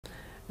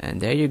And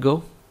there you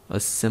go, a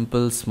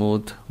simple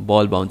smooth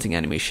ball bouncing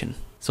animation.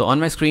 So on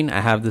my screen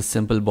I have this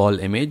simple ball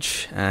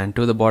image, and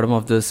to the bottom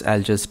of this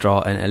I'll just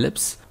draw an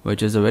ellipse,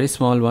 which is a very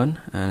small one,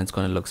 and it's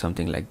going to look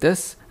something like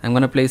this. I'm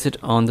going to place it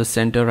on the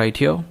center right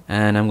here,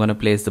 and I'm going to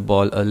place the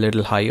ball a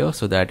little higher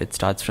so that it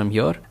starts from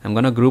here. I'm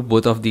going to group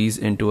both of these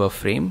into a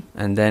frame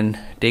and then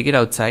take it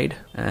outside,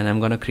 and I'm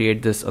going to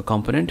create this a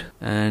component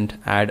and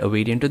add a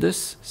variant to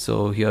this.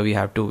 So here we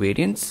have two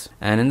variants,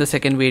 and in the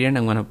second variant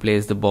I'm going to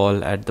place the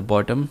ball at the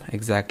bottom,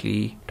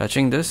 exactly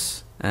touching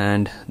this,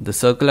 and the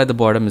circle at the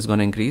bottom is going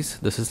to increase.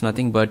 This is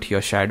nothing but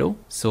your shadow,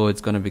 so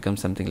it's going to become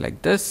something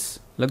like this.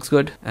 Looks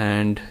good.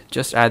 And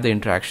just add the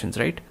interactions,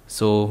 right?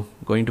 So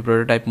going to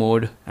prototype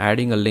mode,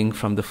 adding a link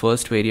from the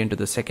first variant to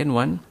the second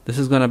one. This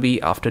is going to be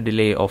after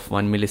delay of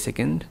 1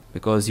 millisecond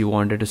because you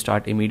want it to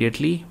start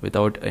immediately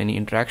without any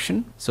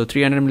interaction. So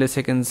 300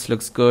 milliseconds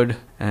looks good,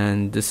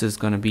 and this is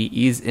going to be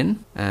ease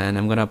in, and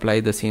I'm going to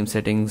apply the same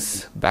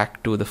settings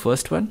back to the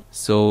first one.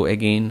 So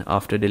again,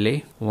 after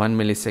delay 1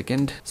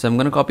 millisecond. So I'm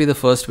going to copy the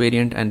first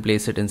variant and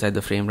place it inside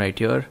the frame right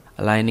here,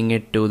 aligning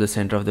it to the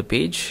center of the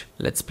page.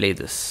 Let's play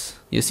this.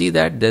 You see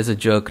that there's a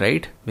jerk,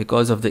 right?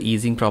 Because of the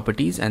easing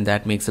properties, and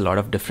that makes a lot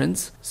of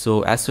difference.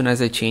 So as soon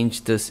as I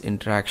change this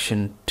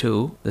interaction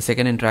to the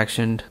second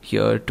interaction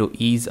here to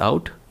ease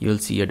out, you'll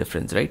see a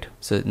difference, right?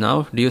 So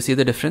now do you see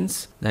the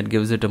difference? That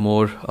gives it a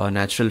more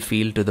natural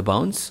feel to the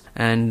bounce.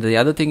 And the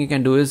other thing you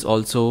can do is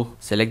also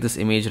select this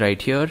image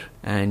right here,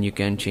 and you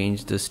can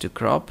change this to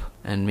crop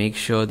and make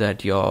sure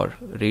that your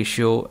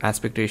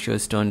aspect ratio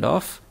is turned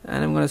off.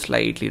 And I'm going to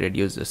slightly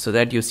reduce this so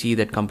that you see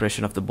that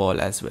compression of the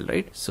ball as well,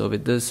 right? So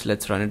with this,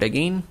 let's run it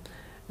again,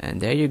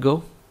 and there you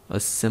go, a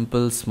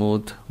simple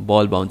smooth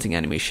ball bouncing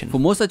animation. For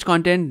more such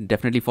content,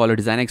 definitely follow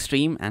Design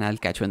Extreme, and I'll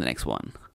catch you in the next one.